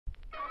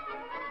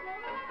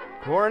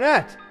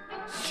Coronet!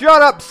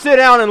 Shut up, sit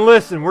down, and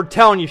listen. We're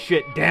telling you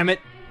shit, damn it.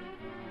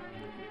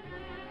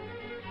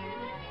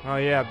 Oh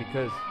yeah,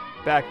 because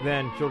back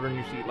then, children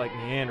used to eat like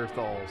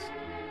Neanderthals.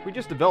 We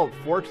just developed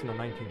forks in the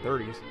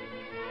 1930s.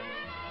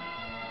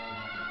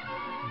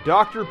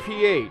 Dr.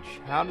 PH.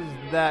 How does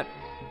that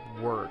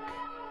work?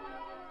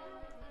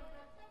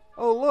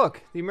 Oh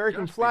look, the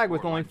American flag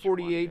with only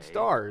 48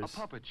 stars. A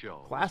puppet show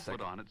Classic. was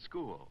put on at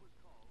school.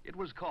 It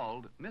was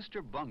called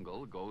Mr.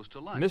 Bungle Goes to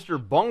Lunch. Mr.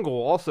 Bungle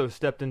also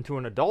stepped into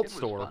an adult It was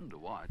store. fun to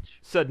watch.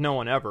 Said no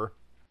one ever.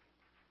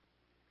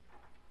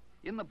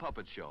 In the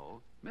puppet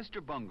show,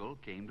 Mr. Bungle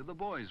came to the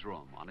boys'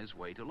 room on his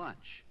way to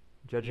lunch.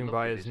 Judging He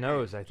by looked at his his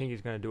nose, hands. I think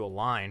he's going to do a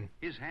line.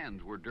 His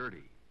hands were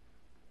dirty,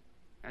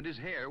 and his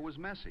hair was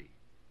messy.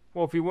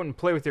 Well, if you wouldn't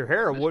play with your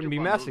hair, it wouldn't be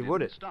Bungle messy, would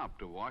didn't it? stop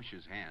to wash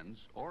his hands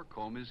or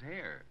comb his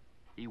hair.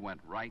 He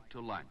went right to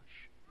lunch.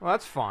 Well,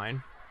 that's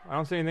fine. I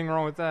don't see anything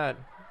wrong with that.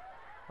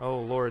 Oh,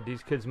 Lord,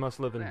 these kids must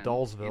live in Then,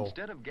 Dullsville.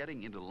 instead of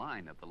getting into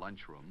line at the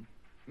lunchroom,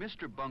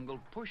 Mr. Bungle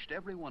pushed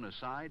everyone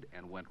aside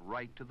and went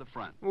right to the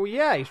front. Well,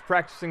 yeah, he's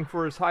practicing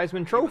for his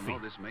Heisman Trophy. Even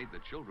though this made the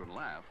children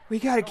laugh, We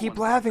gotta no keep one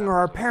thought laughing that or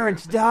our was a fair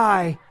parents thing to do.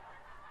 die.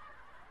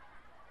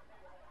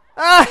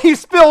 Ah, he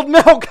spilled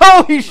milk!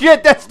 Holy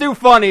shit, that's too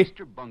funny!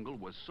 Mr. Bungle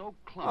was so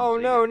clumsy Oh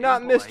no, and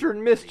not impolite Mr.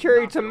 and Miss that he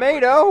Cherry knocked over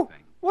Tomato!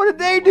 everything. What did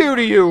they No one do to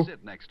wanted you?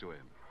 Sit next to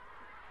him.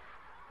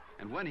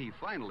 And when he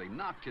finally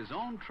knocked his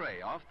own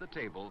tray off the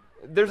table,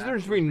 There's a that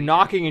difference was between the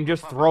knocking end and of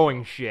just the puppet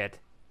throwing show. shit.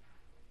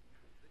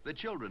 The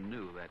children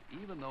knew that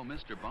even though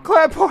Mr. Bungle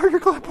Clap harder,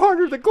 clap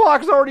harder, the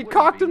clock's already wouldn't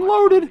cocked be and much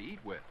fun loaded! to eat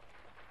with.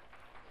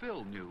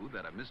 Phil knew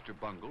that a Mr.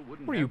 Bungle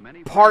wouldn't What are have you,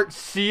 many part friends.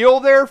 seal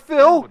there, Phil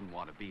Phil? wouldn't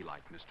want to be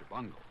like Mr.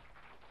 Bungle.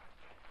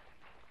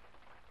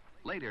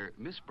 Later,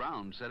 Miss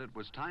Brown said it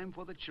was time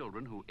for the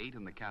children who ate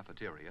in the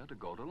cafeteria to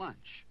go to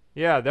lunch.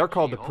 Yeah, they're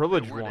called She the hoped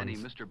privileged there weren't ones. any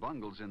Mr.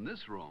 Bungles in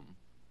this room.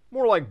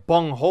 More like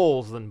bung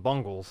holes than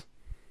bungles.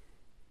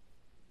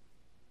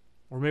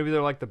 Or maybe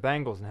they're like the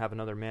Bangles and have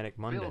another Manic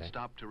Phil Monday.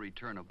 stopped to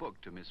return a book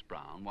to Miss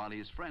Brown while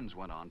his friends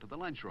went on to the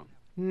lunchroom.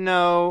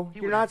 No, He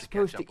you're would not have to catch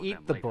supposed to up with eat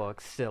them the later.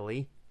 book,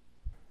 silly.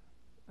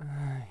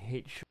 I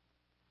hate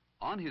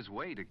On his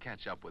way to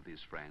catch up with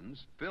his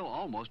friends, Phil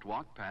almost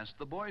walked past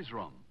the boys'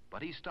 room,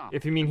 but he stopped.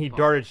 If you mean and he thought,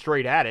 darted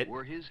straight at it,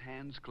 Were his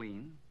hands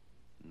clean?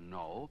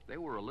 No, they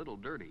were a little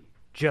dirty.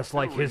 just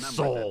like Phil his remembered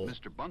soul. that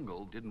Mr.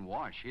 Bungle didn't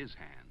wash his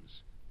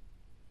hands.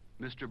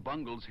 Mr.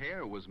 Bungle's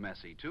hair was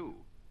messy, too.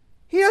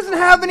 He doesn't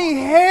have any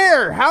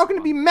hair! How can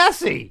it be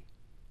messy?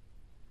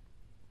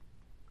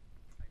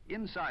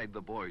 Inside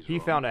the boys' He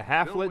room, found a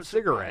half-lit Phil was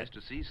cigarette. surprised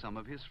to see some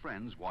of his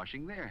friends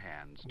washing their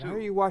hands, too. Why are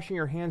you washing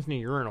your hands in a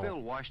urinal?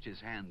 Phil washed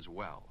his hands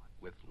well,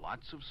 with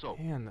lots of soap.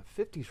 Man,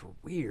 the 50s were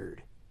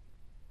weird.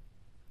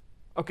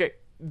 Okay,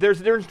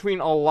 there's a difference between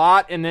a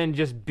lot and then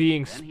just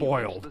being Then he rinsed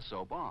spoiled. the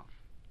soap off.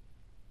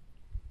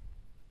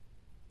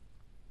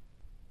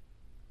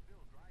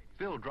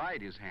 Phil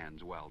dried his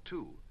hands well,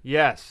 too.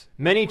 Yes,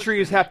 many Was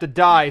trees finished, have to he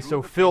die threw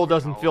so the Phil paper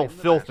doesn't towel feel in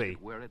the filthy.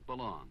 basket where it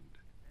belonged.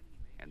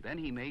 And then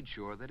he made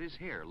sure that his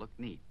hair looked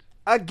neat.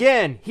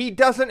 Again, he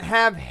doesn't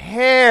have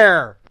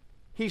hair!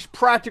 He's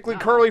practically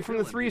Now, Curly from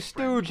Phil the and Three his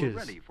friends were Stooges.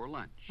 ready for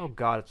lunch. Oh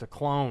god, it's a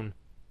clone.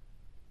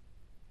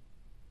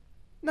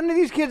 None of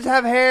these kids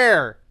have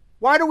hair!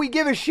 Why do we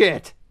give a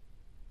shit?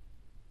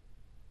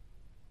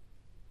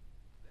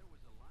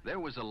 There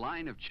was a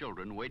line of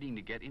children waiting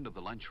to get into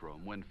the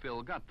lunchroom when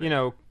Phil got there. You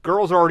know,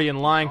 girls are already in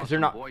line because Saw they're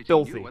some not boys he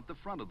filthy. knew at the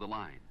front of the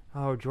line.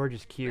 Oh, George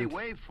is They cute.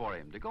 waved for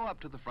him to go up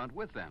to the front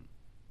with them.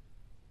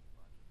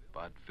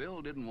 But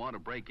Phil didn't want to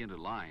break into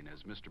line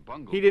as Mr.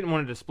 Bungle. He didn't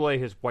want to display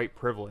his white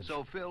privilege.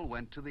 So Phil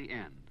went to the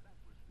end.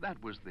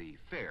 That was the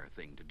fair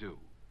thing to do.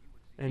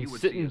 And He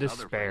would sit see in his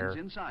other despair.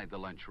 friends inside the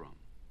lunchroom.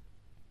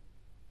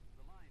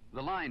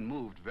 The line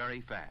moved very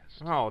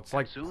fast. Oh, it's and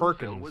like soon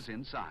Perkins. Phil was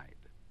inside.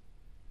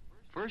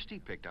 First he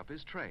picked up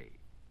his tray.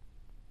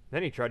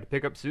 Then he tried to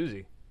pick up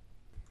Susie.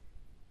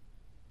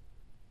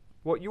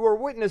 What you are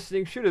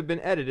witnessing should have been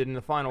edited in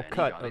the final Then he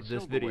cut got of his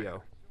this silverware.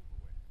 video.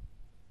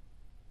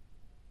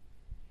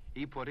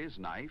 He put his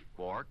knife,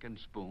 fork, and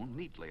spoon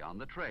neatly on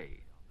the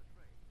tray.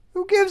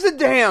 Who gives a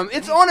damn?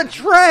 It's on a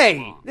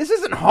tray! This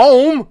isn't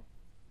home!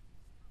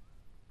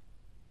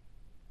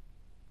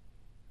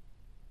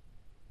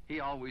 He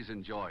always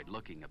enjoyed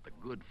looking at the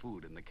good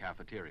food in the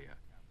cafeteria.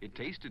 It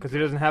tasted Because he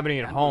good doesn't have any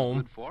at and was home.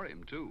 good for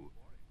him, too.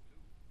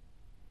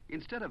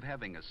 Instead of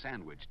having a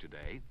sandwich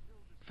today,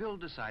 Phil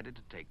decided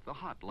to take the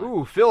hot lunch.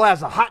 Ooh, Phil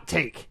has a hot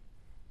take.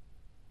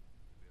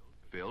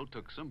 Phil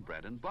took some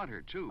bread and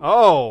butter, too.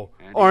 Oh,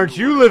 And he aren't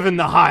knew you where living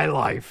the high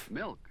life?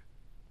 Milk.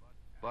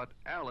 But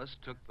Alice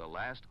took the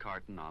last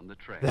carton on the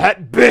tray.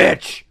 That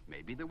bitch!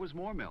 Maybe there was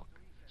more milk.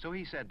 So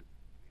he said,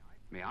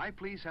 "May I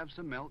please have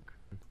some milk?"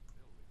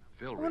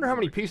 Phil I wonder how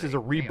many remembered to pieces say,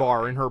 of "May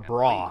rebar I?" in her and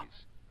bra.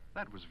 "Please."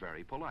 That was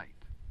very polite.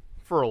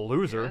 For a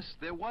loser. Yes,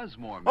 there was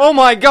more milk. Oh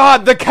my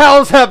god, the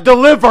cows have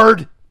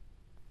delivered!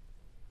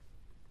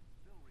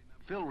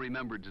 Phil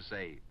remembered to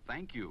say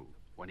thank you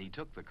when he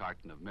took the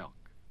carton of milk.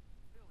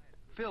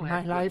 Phil My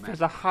had good life is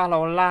manners. a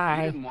hollow He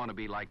lie. didn't want to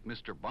be like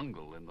Mr.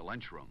 Bungle in the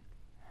lunchroom.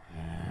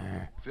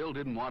 Phil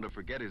didn't want to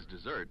forget his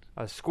dessert.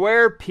 A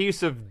square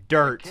piece of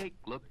dirt. The cake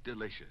looked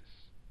delicious.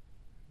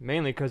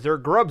 Mainly because there are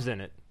grubs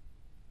in it.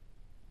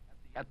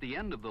 At the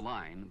end of the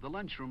line, the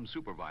lunchroom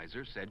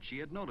supervisor said she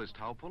had noticed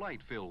how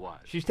polite Phil was.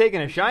 She's taking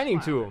a shining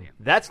to him.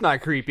 That's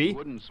not creepy. She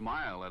wouldn't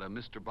smile at a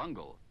Mr.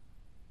 Bungle.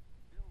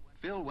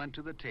 Phil went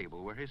to the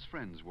table where his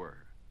friends were.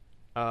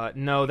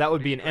 No, that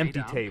would be an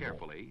empty Down table.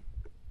 Carefully,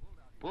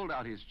 pulled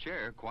out his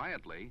chair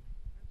quietly,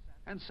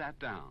 and sat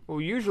down. Well,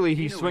 usually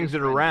he knew swings his it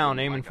friends around,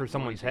 didn't aiming like for a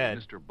someone's noisy head.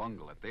 Mr.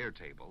 Bungle at their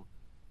table.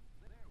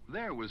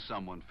 There was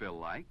someone Phil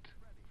liked,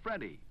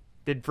 Freddie.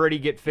 Did Freddie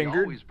get He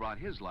fingered? always brought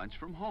his lunch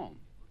from home.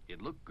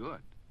 It looked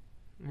good.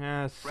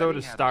 Yeah, so Freddie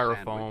does had a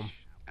styrofoam. sandwich,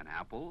 an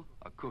apple,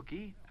 a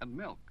cookie, and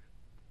milk.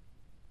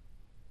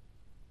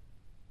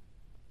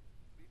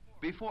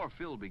 Before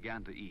Phil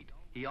began to eat,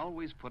 he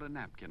always put a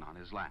napkin on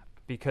his lap.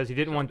 Because he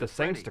didn't So want the did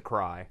saints Freddie. to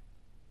cry.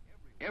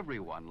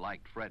 Everyone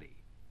liked Freddie.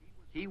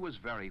 He was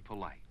very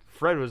polite.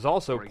 Fred was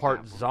also For part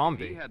example,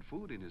 zombie. He had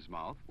food in his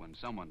mouth when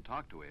someone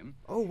talked to him.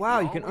 Oh, wow,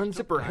 he you can always unzip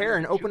took her time hair to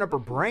and open chew up her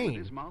the food brain.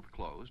 With his mouth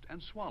closed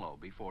and swallow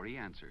before he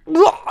answered.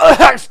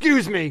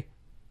 Excuse me.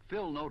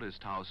 Phil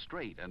noticed how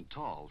straight and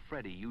tall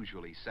Freddie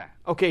usually sat.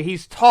 Okay,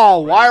 he's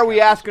tall. Why are we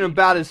Freddie asking kept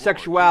about his his feet on the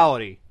floor,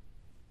 sexuality?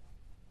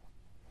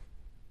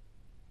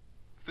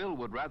 Phil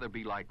would rather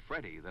be like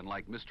Freddie than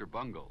like Mr.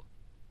 Bungle.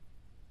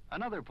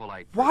 Another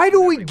polite Why person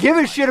do we everyone give a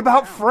liked shit was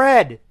about Alice.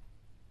 Fred?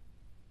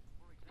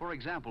 For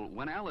example,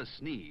 when Alice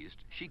sneezed,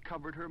 she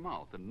covered her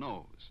mouth and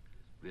nose.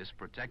 This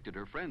protected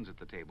her friends at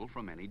the table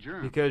from any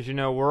germs. Because, you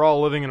know, we're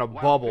all living in a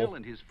While bubble. Phil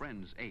and his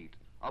friends ate,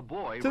 a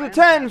boy To the ran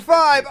 10, past their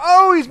 5. table.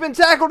 Oh, he's been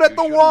tackled at You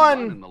the shouldn't run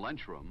in 1. the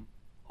lunchroom.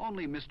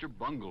 Only Mr.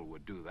 Bungle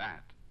would do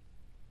that.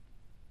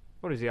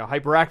 What is he, a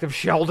hyperactive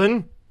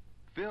Sheldon?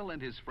 Phil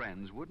and his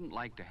friends wouldn't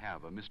like to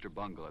have a Mr.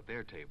 Bungle at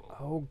their table.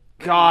 Oh,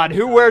 God,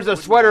 who wears a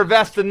sweater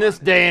vest in this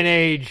day and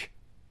age?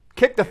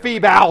 Kick the Phil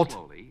phoebe ate out.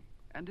 slowly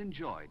and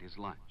enjoyed his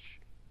lunch.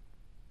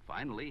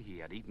 Finally, he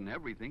had eaten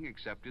everything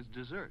except his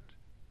dessert.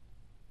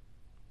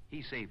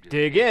 He saved his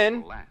Dig cake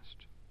in. for last.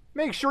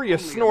 Make sure you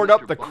Only a snort Mr.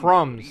 up the Bungle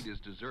crumbs. would eat his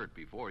dessert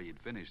before he had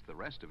finished the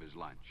rest of his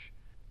lunch.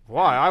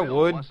 Why, I And Phil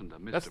would. wasn't a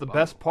Mr. That's the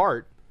Bungle. best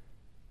part.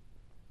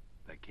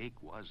 The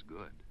cake was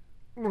good.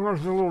 Oh,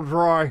 it's a little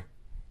dry.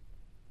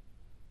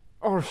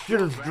 Oh,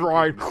 shit, it's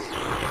dry.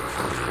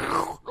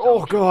 Oh,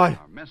 Some God. children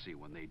are messy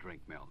when they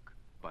drink milk,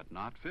 but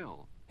not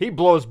Phil. He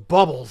blows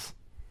bubbles.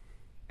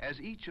 As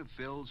each of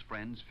Phil's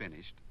friends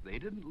finished, they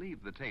didn't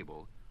leave the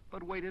table,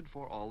 but waited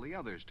for all the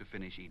others to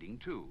finish eating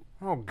too.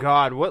 Oh,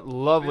 God, what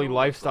lovely Phil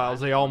was the lifestyles last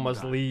they all one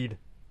must done. lead.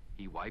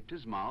 He wiped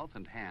his mouth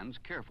and hands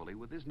carefully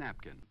with his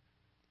napkin.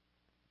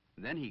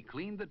 Then he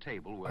cleaned the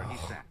table where he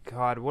sat.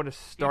 God, what a He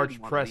didn't want to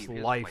starch-pressed leave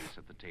his life. place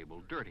at the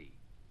table dirty.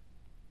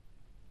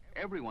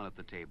 Everyone at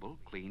the table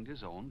cleaned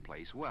his own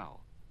place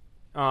well.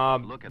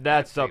 Look at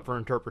That's that up for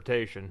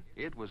interpretation.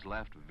 It was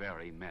left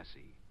very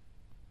messy.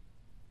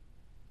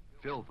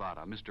 Phil thought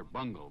a Mr.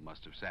 Bungle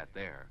must have sat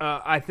there.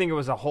 I think it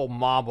was a whole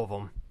mob of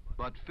them.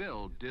 But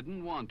Phil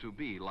didn't want to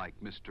be like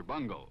Mr.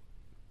 Bungle.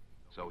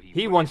 So he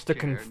He put wants his to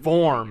chair neatly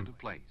conform. into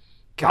place.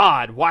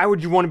 God, why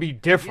would you want to be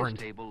different?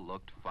 His table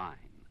looked fine.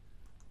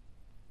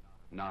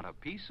 Not a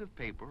piece of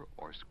paper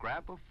or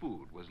scrap of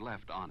food was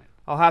left on it.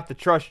 I'll have to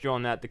trust you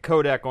on that. The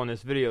codec on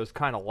this video is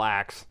kind of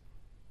lax.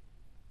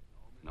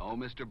 No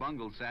Mr.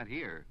 Bungle sat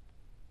here.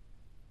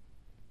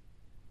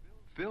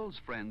 Phil's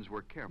friends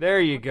were careful. There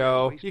to you put their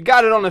go. waste You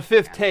got it on the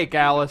baskets 5th and take,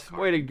 peanut Alice.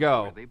 Way to cartons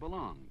go. where they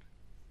belonged.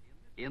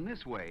 In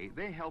this way,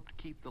 they helped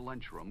keep the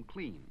lunchroom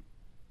clean.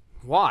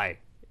 Why?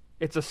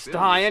 It's a Phil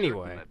sty was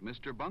anyway. certain that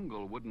Mr.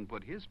 Bungle wouldn't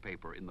put his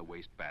paper in the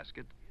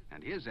wastebasket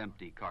and his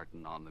empty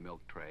carton on the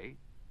milk tray.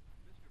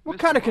 What Mr.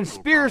 kind of Bungle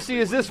conspiracy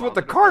probably is this with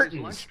wouldn't the bother to put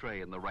his cartons? lunch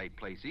tray in the right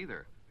place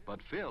either,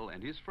 but Phil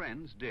and his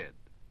friends did.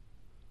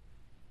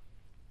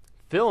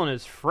 Phil and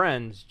his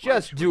friends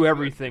just Lunch was do good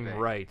everything today.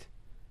 right.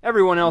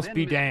 Everyone else Then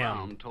be Miss damned.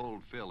 Brown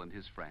told Phil and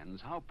his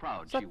friends how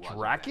proud Is she that was of them.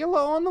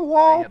 Dracula on the They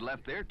wall? had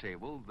left their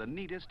table the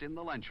neatest in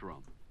the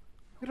lunchroom.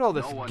 Look at all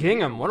this No one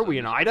gingham. here What are was we a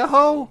in Mr.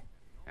 Idaho? Bungle,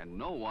 and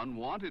no one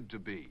wanted to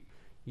be.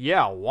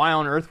 Yeah, why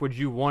on earth would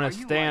you want Are to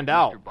you stand like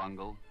out? Mr.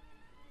 Bungle?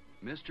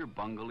 Mr.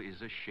 Bungle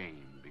is a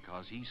shame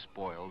because he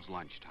spoils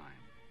lunchtime.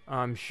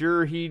 I'm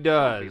sure he Don't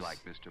does. be like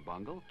Mr.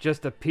 Bungle.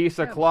 Just a piece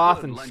of Have cloth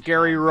good and lunchtime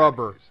scary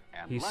rubber. manners,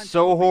 and He's lunch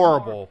so will be more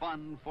horrible.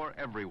 Fun for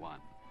everyone.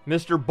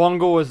 Mr.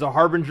 Bungle is the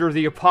harbinger of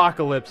the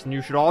apocalypse, and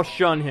you should all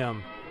shun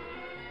him.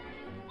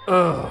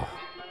 Ugh.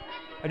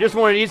 I just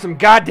wanted to eat some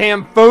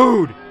goddamn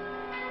food.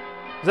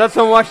 Is that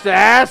so much to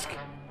ask?